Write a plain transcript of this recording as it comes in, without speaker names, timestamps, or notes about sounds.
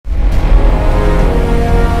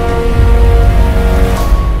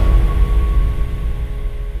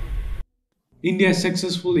India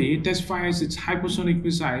successfully test fires its hypersonic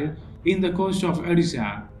missile in the coast of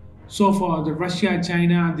Odisha. So far, the Russia,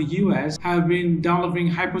 China, and the US have been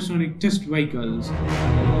developing hypersonic test vehicles.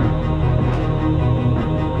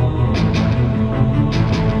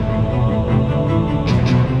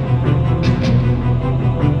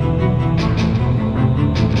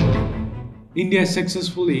 India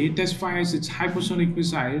successfully test fires its hypersonic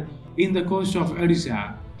missile in the coast of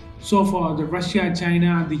Odisha. So far, the Russia,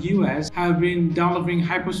 China, and the US have been developing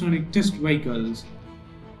hypersonic test vehicles.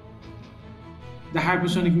 The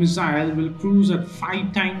hypersonic missile will cruise at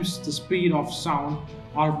 5 times the speed of sound,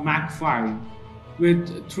 or Mach 5, with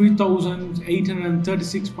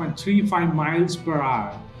 3,836.35 miles per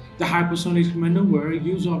hour. The hypersonic maneuver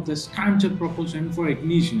use of the scramjet propulsion for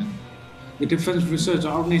ignition. The Defense Research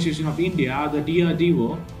Organization of India, the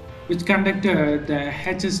DRDO, which conducted the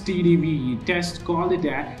HSTDV test, called it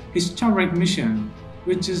a historic mission,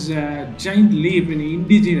 which is a giant leap in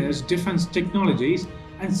indigenous defense technologies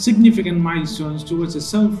and significant milestones towards a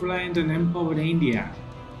self-reliant and empowered India.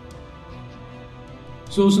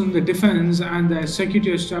 Sources in the Defense and the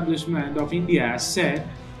Security Establishment of India said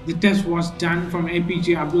the test was done from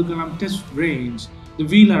APJ Abdul Kalam Test Range, the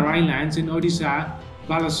Wheeler Islands in Odisha,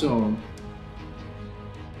 Balasore.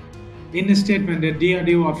 In a statement, the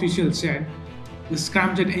DRDO official said the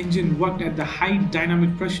scramjet engine worked at the high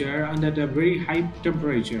dynamic pressure and at a very high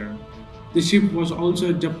temperature. The ship was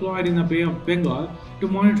also deployed in the Bay of Bengal to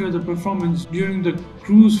monitor the performance during the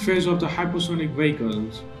cruise phase of the hypersonic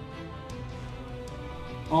vehicles.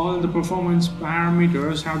 All the performance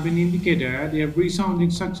parameters have been indicated the resounding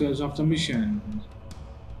success of the mission.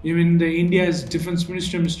 Even India's Defense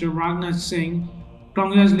Minister Mr. Rajnath Singh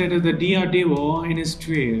congratulated the DRDO in his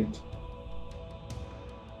tweet.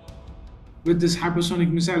 With this hypersonic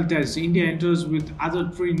missile test, India enters with other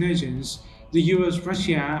 3 nations, the US,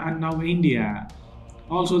 Russia, and now India.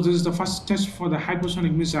 Also, this is the first test for the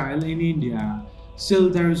hypersonic missile in India. Still,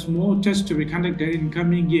 there is more tests to be conducted in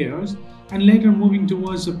coming years and later moving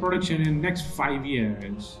towards the production in the next 5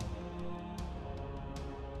 years.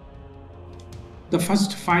 The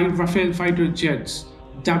first 5 Rafale fighter jets,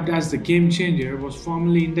 dubbed as the Game Changer, was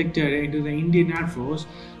formally inducted into the Indian Air Force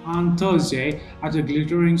on Thursday at a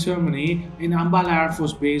glittering ceremony in Ambala Air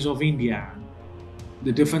Force Base of India.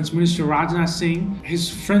 The Defense Minister Rajnath Singh, his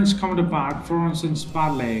French counterpart Florence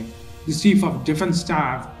Parly, the Chief of Defense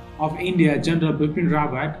Staff of India General Bipin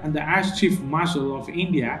Rawat, and the Air Chief Marshal of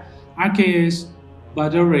India RKS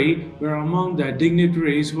Balasore were among the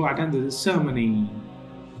dignitaries who attended the ceremony.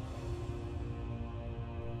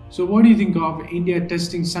 So what do you think of India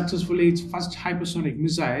testing successfully its first hypersonic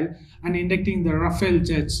missile and inducting the Rafale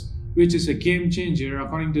jets, which is a game changer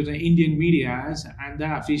according to the Indian media and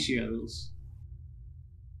the officials?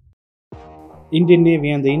 Indian Navy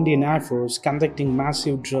and the Indian Air Force conducting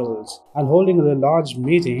massive drills and holding a large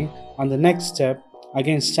meeting on the next step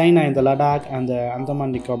against China in the Ladakh and the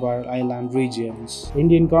Andaman Nicobar Island regions.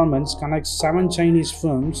 Indian governments connect 7 Chinese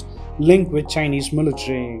firms linked with Chinese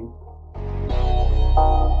military.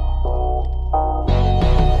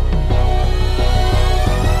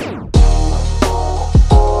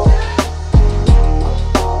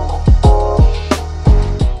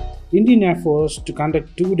 Indian Air Force to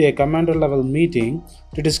conduct 2-day commander-level meeting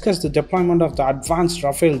to discuss the deployment of the advanced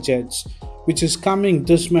Rafale jets, which is coming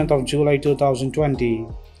this month of July 2020.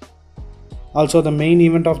 Also, the main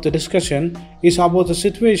event of the discussion is about the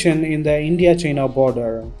situation in the India-China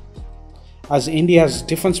border. As India's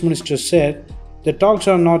Defense Minister said, the talks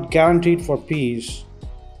are not guaranteed for peace.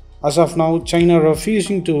 As of now, China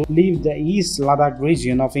refusing to leave the East Ladakh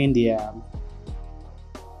region of India.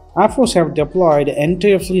 Air Force have deployed an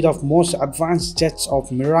entire fleet of most advanced jets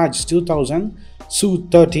of Mirage 2000,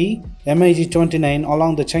 Su-30, MiG-29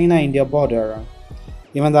 along the China-India border.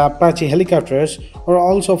 Even the Apache helicopters are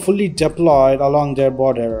also fully deployed along their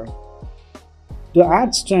border. To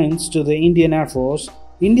add strength to the Indian Air Force,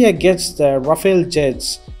 India gets the Rafale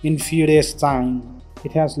jets in few days' time.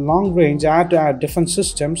 It has long-range air-to-air defense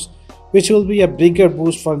systems, which will be a bigger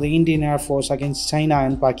boost for the Indian Air Force against China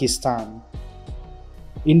and Pakistan.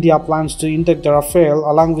 India plans to induct the Rafale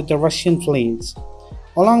along with the Russian fleets.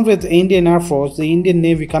 Along with the Indian Air Force, the Indian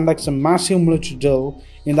Navy conducts a massive military drill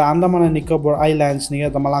in the Andaman and Nicobar Islands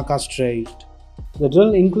near the Malacca Strait. The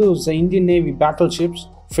drill includes the Indian Navy battleships,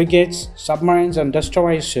 frigates, submarines, and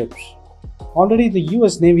destroyer ships. Already, the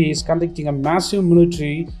US Navy is conducting a massive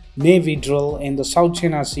military Navy drill in the South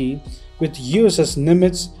China Sea with USS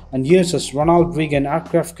Nimitz and USS Ronald Reagan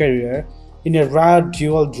aircraft carrier in a rare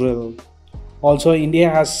dual drill. Also, India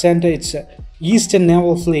has sent its Eastern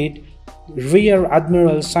Naval Fleet Rear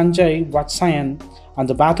Admiral Sanjay Vatsayan and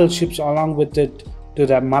the battleships along with it to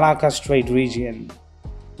the Malacca Strait region.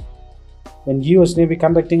 When US Navy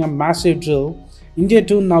conducting a massive drill, India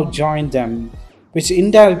too now joined them, which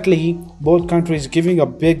indirectly both countries giving a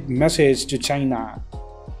big message to China.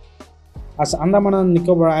 As Andaman and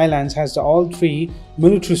Nicobar Islands has all three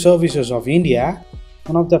military services of India,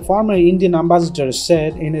 one of the former Indian ambassadors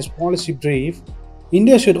said in his policy brief,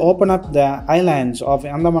 India should open up the islands of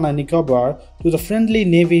Andaman and Nicobar to the friendly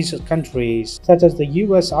navies countries such as the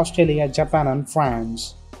US, Australia, Japan and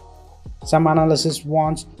France. Some analysis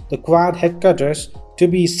wants the Quad headquarters to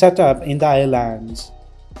be set up in the islands.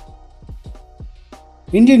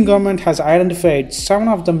 Indian government has identified 7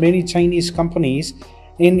 of the many Chinese companies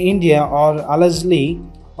in India or allegedly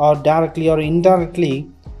or directly or indirectly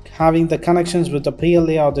having the connections with the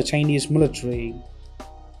PLA or the Chinese military.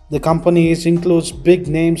 The companies includes big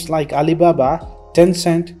names like Alibaba,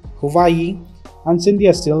 Tencent, Huawei and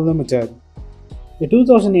Scindia Steel Limited. A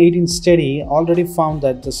 2018 study already found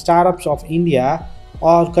that the startups of India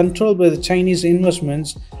are controlled by the Chinese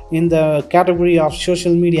investments in the category of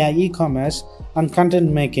social media, e-commerce and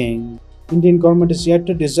content making. Indian government is yet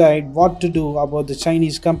to decide what to do about the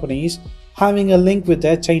Chinese companies having a link with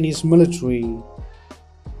the Chinese military.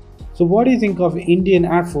 So what do you think of Indian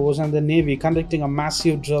Air Force and the Navy conducting a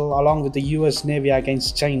massive drill along with the US Navy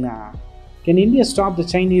against China? Can India stop the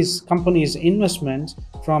Chinese companies' investment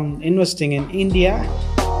from investing in India?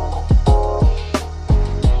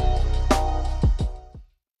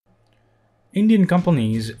 Indian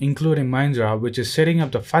companies, including Mahindra, which is setting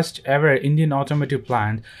up the first ever Indian automotive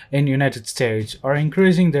plant in United States, are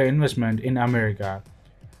increasing their investment in America.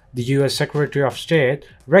 The US Secretary of State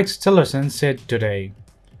Rex Tillerson said today.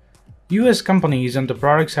 US companies and the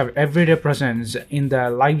products have everyday presence in the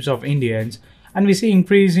lives of Indians, and we see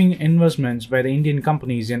increasing investments by the Indian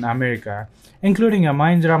companies in America, including a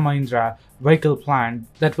Mahindra vehicle plant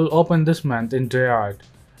that will open this month in Detroit,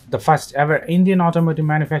 the first ever Indian automotive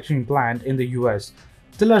manufacturing plant in the US.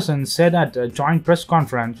 Tillerson said at a joint press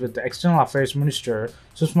conference with the External Affairs Minister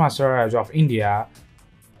Sushma Swaraj of India.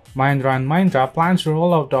 Mahindra and Mahindra plans to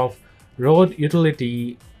roll out of road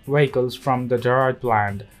utility vehicles from the Detroit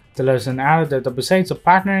plant. Tillerson added that besides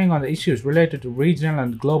partnering on the issues related to regional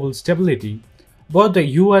and global stability, both the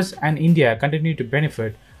US and India continue to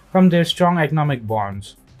benefit from their strong economic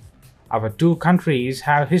bonds. Our two countries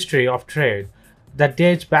have a history of trade that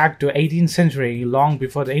dates back to 18th century, long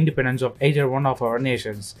before the independence of either one of our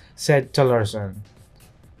nations, said Tillerson.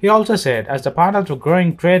 He also said, as a part of the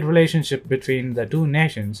growing trade relationship between the two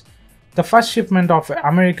nations, the first shipment of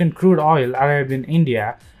American crude oil arrived in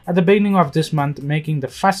India at the beginning of this month, making the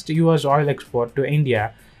first US oil export to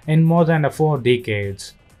India in more than 4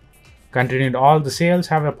 decades. Continued all the sales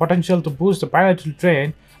have a potential to boost the bilateral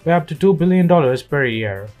trade by up to $2 billion per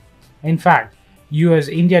year. In fact,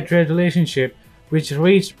 US-India trade relationship, which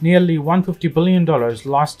reached nearly $150 billion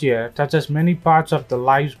last year, touches many parts of the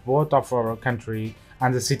lives both of our country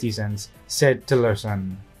and the citizens, said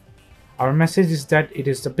Tillerson. Our message is that it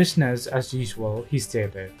is the business as usual, he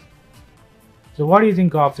stated. So what do you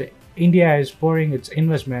think of India is pouring its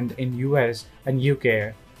investment in US and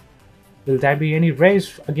UK? Will there be any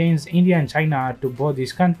race against India and China to both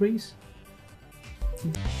these countries?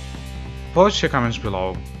 Post your comments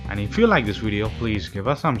below, and if you like this video, please give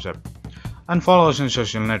a thumbs up and follow us on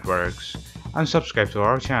social networks and subscribe to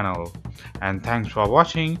our channel. And thanks for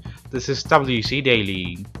watching. This is WC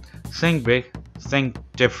Daily. Think big, think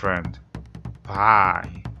different.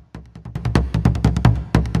 Bye.